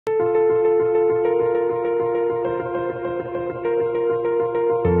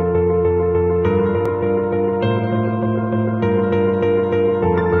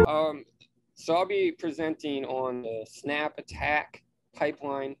I'll be presenting on the SnapATAC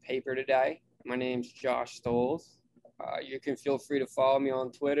pipeline paper today. My name's Josh Stoles. You can feel free to follow me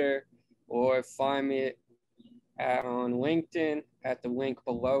on Twitter or find me on LinkedIn at the link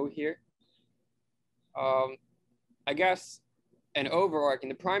below here. I guess an overarching,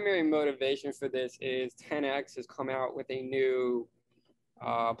 the primary motivation for this is 10X has come out with a new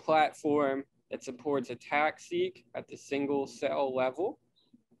platform that supports ATAC-seq at the single cell level.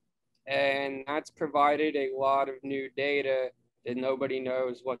 And that's provided a lot of new data that nobody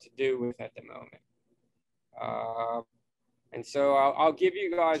knows what to do with at the moment. And so I'll give you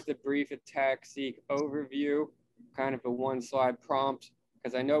guys the brief ATAC-seq overview, kind of a one-slide prompt,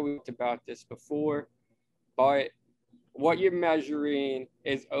 because I know we talked about this before, but what you're measuring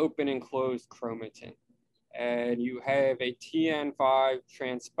is open and closed chromatin. And you have a TN5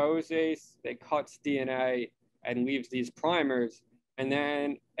 transposase that cuts DNA and leaves these primers. And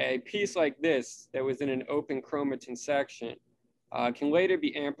then a piece like this that was in an open chromatin section can later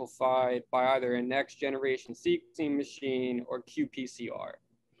be amplified by either a next generation sequencing machine or qPCR.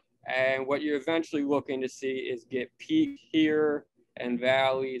 And what you're eventually looking to see is get peak here and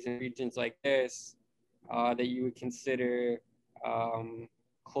valleys in regions like this that you would consider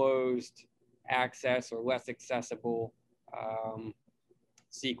closed access or less accessible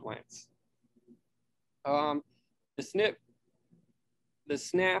sequence. The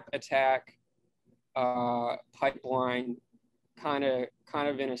SnapATAC pipeline kind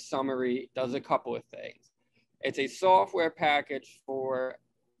of in a summary does a couple of things. It's a software package for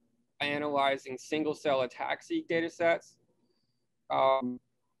analyzing single cell ATAC-seq data sets.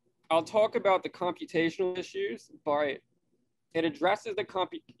 I'll talk about the computational issues, but it addresses the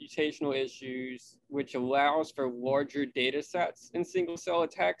computational issues, which allows for larger data sets in single cell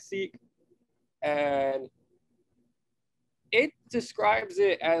ATAC-seq. And it describes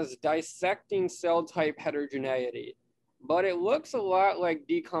it as dissecting cell type heterogeneity, but it looks a lot like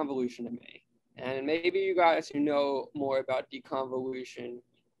deconvolution to me. And maybe you guys who know more about deconvolution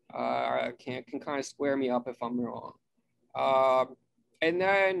can kind of square me up if I'm wrong. And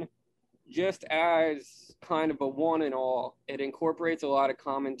then just as kind of a one and all, it incorporates a lot of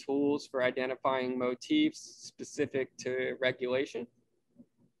common tools for identifying motifs specific to regulation.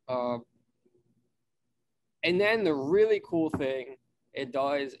 And then the really cool thing it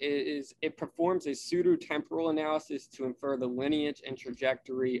does is it performs a pseudo-temporal analysis to infer the lineage and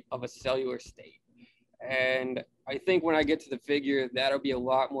trajectory of a cellular state. And I think when I get to the figure, that'll be a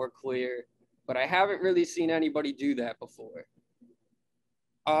lot more clear, but I haven't really seen anybody do that before.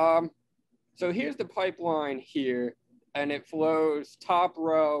 So here's the pipeline here, and it flows top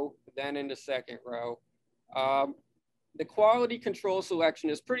row, then into second row. The quality control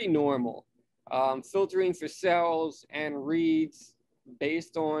selection is pretty normal. Filtering for cells and reads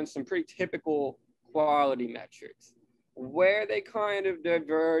based on some pretty typical quality metrics. Where they kind of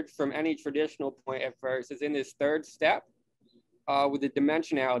diverge from any traditional point at first is in this third step with the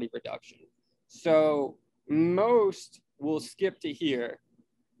dimensionality reduction. So most will skip to here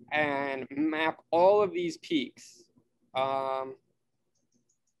and map all of these peaks. So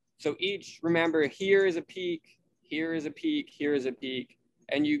each, remember, here is a peak, here is a peak, here is a peak.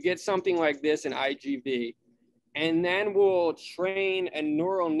 And you get something like this in IGV. And then we'll train a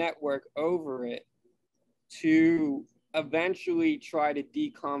neural network over it to eventually try to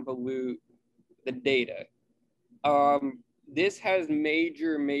deconvolute the data. This has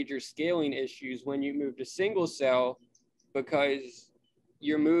major scaling issues when you move to single cell because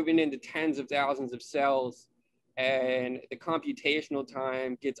you're moving into tens of thousands of cells and the computational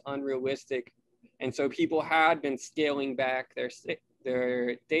time gets unrealistic. And so people had been scaling back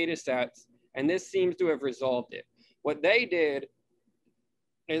their data sets, and this seems to have resolved it. What they did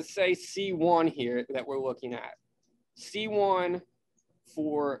is say C1 here that we're looking at. C1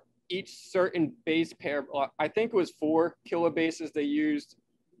 for each certain base pair, I think it was 4 kilobases they used.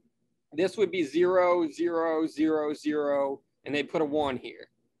 This would be 0, 0, 0, 0, and they put a 1 here.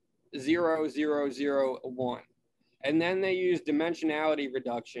 0, 0, 0, 1. And then they used dimensionality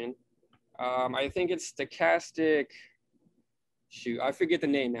reduction. I think it's stochastic, shoot, I forget the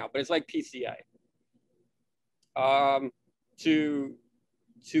name now, but it's like PCA, to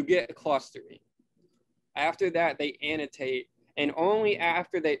get clustering. After that, they annotate, and only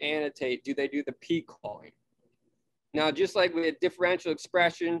after they annotate do they do the peak calling. Now, just like with differential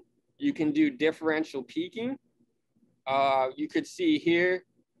expression, you can do differential peaking. You could see here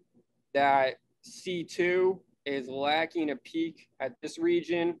that C2 is lacking a peak at this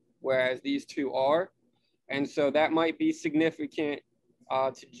region, whereas these two are. And so that might be significant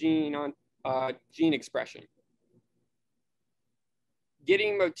to gene expression.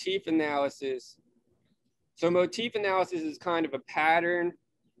 getting motif analysis. So motif analysis is kind of a pattern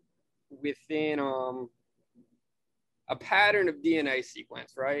within a pattern of DNA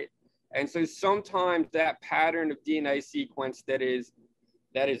sequence, right? And so sometimes that pattern of DNA sequence that is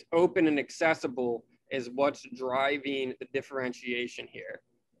open and accessible is what's driving the differentiation here.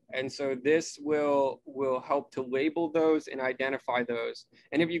 And so this will help to label those and identify those.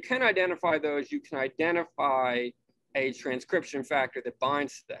 And if you can identify those, you can identify a transcription factor that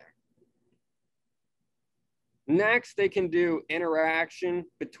binds to them. Next, they can do interaction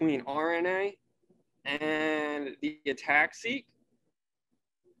between RNA and the ATAC-seq.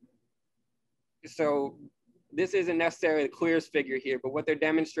 So this isn't necessarily the clearest figure here, but what they're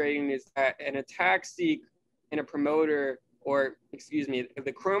demonstrating is that an ATAC-seq in a promoter, or excuse me,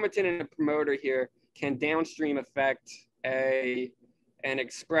 the chromatin in a promoter here can downstream affect an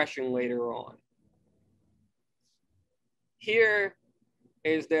expression later on. Here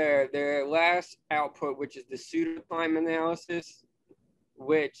is their last output, which is the pseudotime analysis,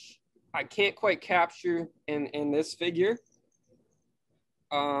 which I can't quite capture in this figure,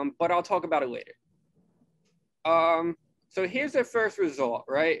 but I'll talk about it later. So here's the first result,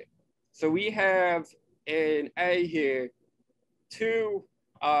 right? So we have in A here, two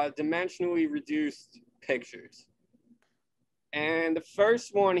dimensionally reduced pictures. And the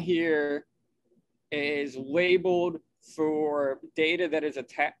first one here is labeled for data that is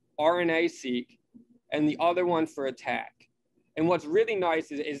RNA-seq, and the other one for ATAC. And what's really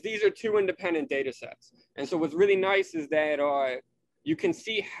nice is these are two independent data sets. And so what's really nice is that you can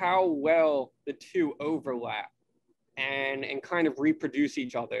see how well the two overlap and kind of reproduce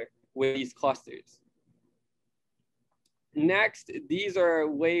each other with these clusters. Next, these are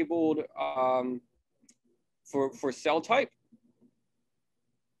labeled for cell type.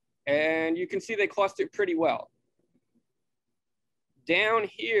 And you can see they cluster pretty well. Down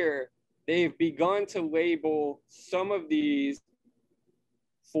here, they've begun to label some of these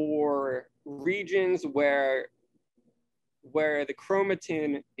for regions where the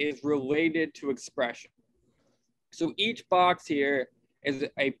chromatin is related to expression. So each box here is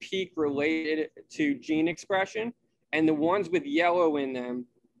a peak related to gene expression, and the ones with yellow in them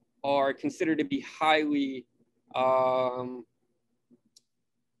are considered to be highly, or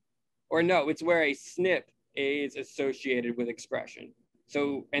no, it's where a SNP is associated with expression.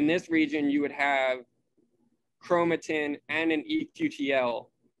 So in this region, you would have chromatin and an EQTL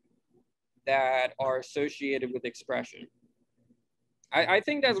that are associated with expression. I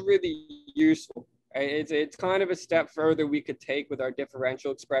think that's really useful. It's kind of a step further we could take with our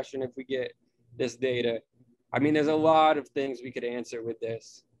differential expression if we get this data. I mean, there's a lot of things we could answer with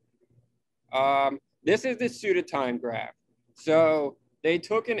this. This is the pseudotime graph. So they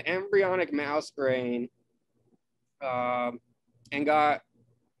took an embryonic mouse brain and got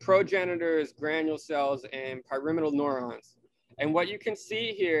progenitors, granule cells, and pyramidal neurons. And what you can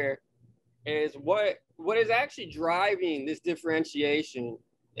see here is what is actually driving this differentiation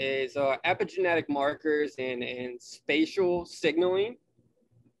is epigenetic markers and spatial signaling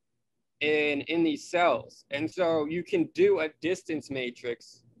in these cells. And so you can do a distance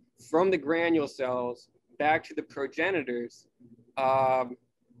matrix from the granule cells back to the progenitors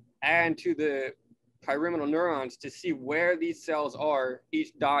and to the pyramidal neurons to see where these cells are,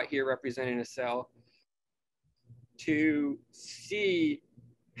 each dot here representing a cell, to see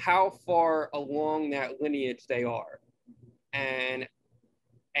how far along that lineage they are and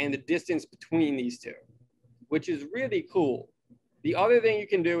the distance between these two, which is really cool. The other thing you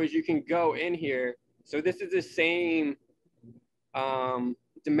can do is you can go in here. So this is the same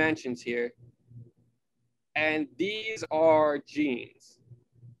dimensions here. And these are genes.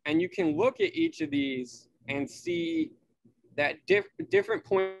 And you can look at each of these and see that different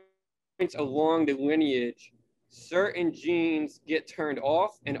points along the lineage, certain genes get turned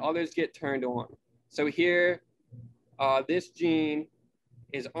off and others get turned on. So here, this gene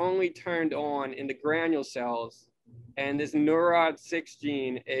is only turned on in the granule cells, and this neurod6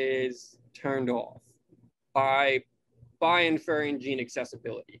 gene is turned off by inferring gene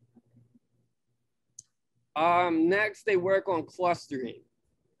accessibility. Next, they work on clustering.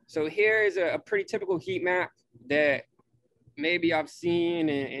 So here is a pretty typical heat map that maybe I've seen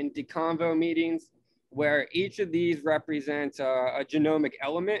in deconvo meetings, where each of these represents a genomic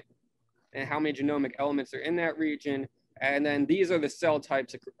element and how many genomic elements are in that region. And then these are the cell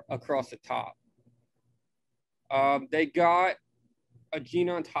types across the top. They got a gene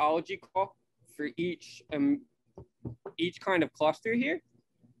ontology call for each kind of cluster here.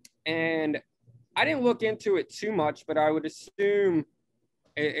 And I didn't look into it too much, but I would assume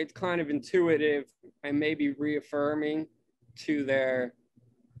it's kind of intuitive and maybe reaffirming to their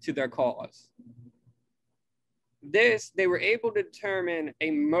cause. They were able to determine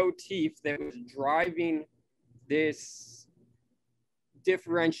a motif that was driving this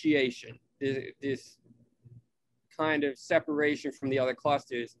differentiation, this kind of separation from the other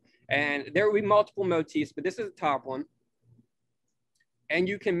clusters. And there will be multiple motifs, but this is the top one. And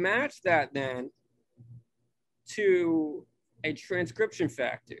you can match that then to a transcription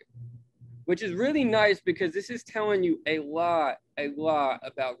factor, which is really nice because this is telling you a lot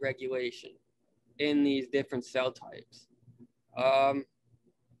about regulation in these different cell types.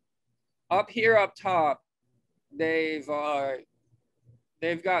 Up here up top, they've got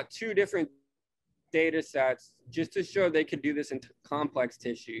two different data sets just to show they could do this in complex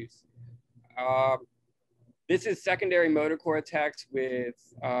tissues. This is secondary motor cortex with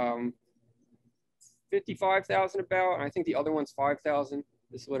 55,000 about, and I think the other one's 5,000.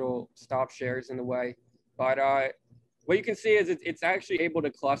 This little stop share is in the way. But what you can see is it's actually able to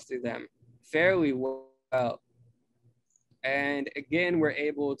cluster them fairly well. And again, we're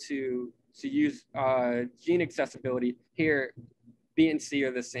able to use gene accessibility. Here, B and C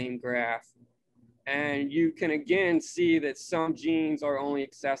are the same graph. And you can again see that some genes are only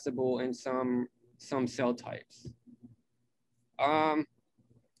accessible in some cell types.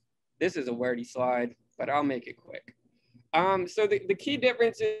 This is a wordy slide, but I'll make it quick. So the key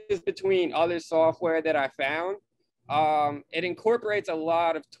differences between other software that I found, it incorporates a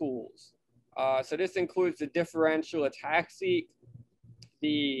lot of tools. So this includes the differential ATAC-seq,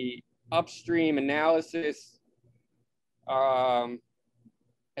 the upstream analysis,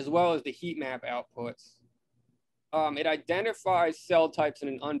 as well as the heat map outputs. It identifies cell types in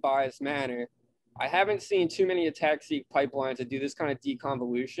an unbiased manner. I haven't seen too many ATAC-seq pipelines that do this kind of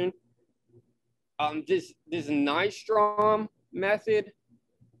deconvolution. This Nystrom method,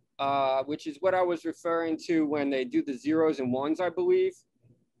 which is what I was referring to when they do the zeros and ones, I believe,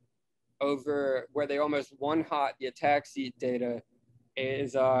 over where they almost one-hot the ATAC-seq data,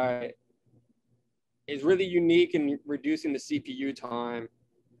 is really unique in reducing the CPU time.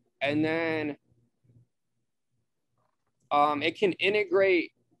 And then it can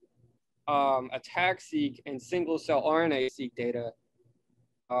integrate ATAC-seq and single-cell RNA-seq data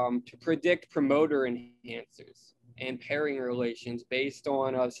to predict promoter enhancers and pairing relations based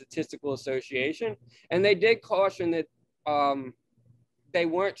on statistical association. And they did caution that they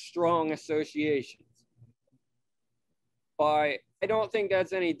weren't strong associations. But I don't think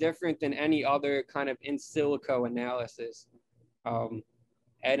that's any different than any other kind of in silico analysis.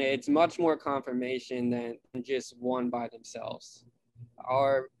 And it's much more confirmation than just one by themselves.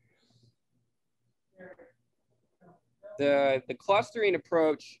 The clustering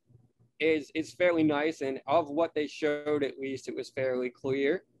approach is fairly nice, and of what they showed, at least, it was fairly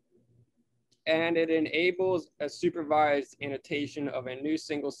clear. And it enables a supervised annotation of a new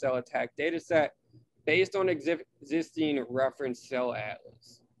single cell attack data set based on existing reference cell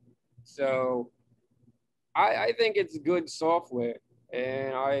atlas. So I think it's good software.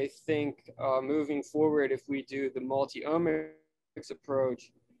 And I think moving forward, if we do the multi-omics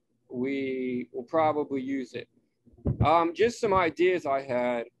approach, we will probably use it. Just some ideas I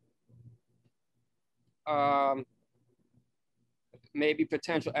had. Maybe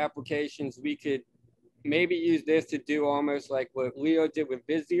potential applications. We could maybe use this to do almost like what Leo did with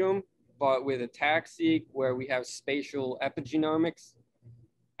Visium, but with ATAC-seq, where we have spatial epigenomics,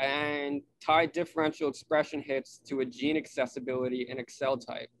 and tie differential expression hits to a gene accessibility in a cell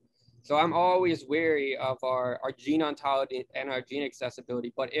type. So I'm always wary of our gene ontology and our gene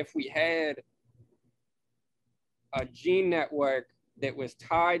accessibility. But if we had a gene network that was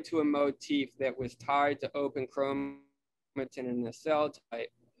tied to a motif that was tied to open chromatin in the cell type,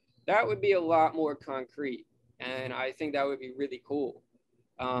 that would be a lot more concrete. And I think that would be really cool.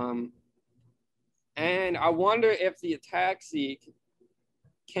 And I wonder if the ATAC-seq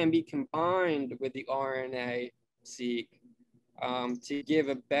can be combined with the RNA-seq to give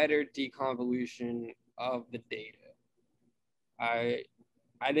a better deconvolution of the data. I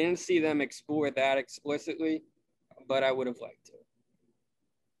didn't see them explore that explicitly, but I would have liked to.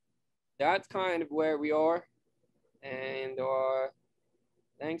 That's kind of where we are. And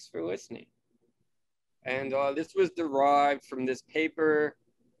thanks for listening. And this was derived from this paper,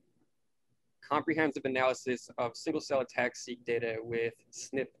 Comprehensive Analysis of Single Cell ATAC-seq Data with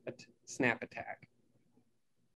SnapATAC.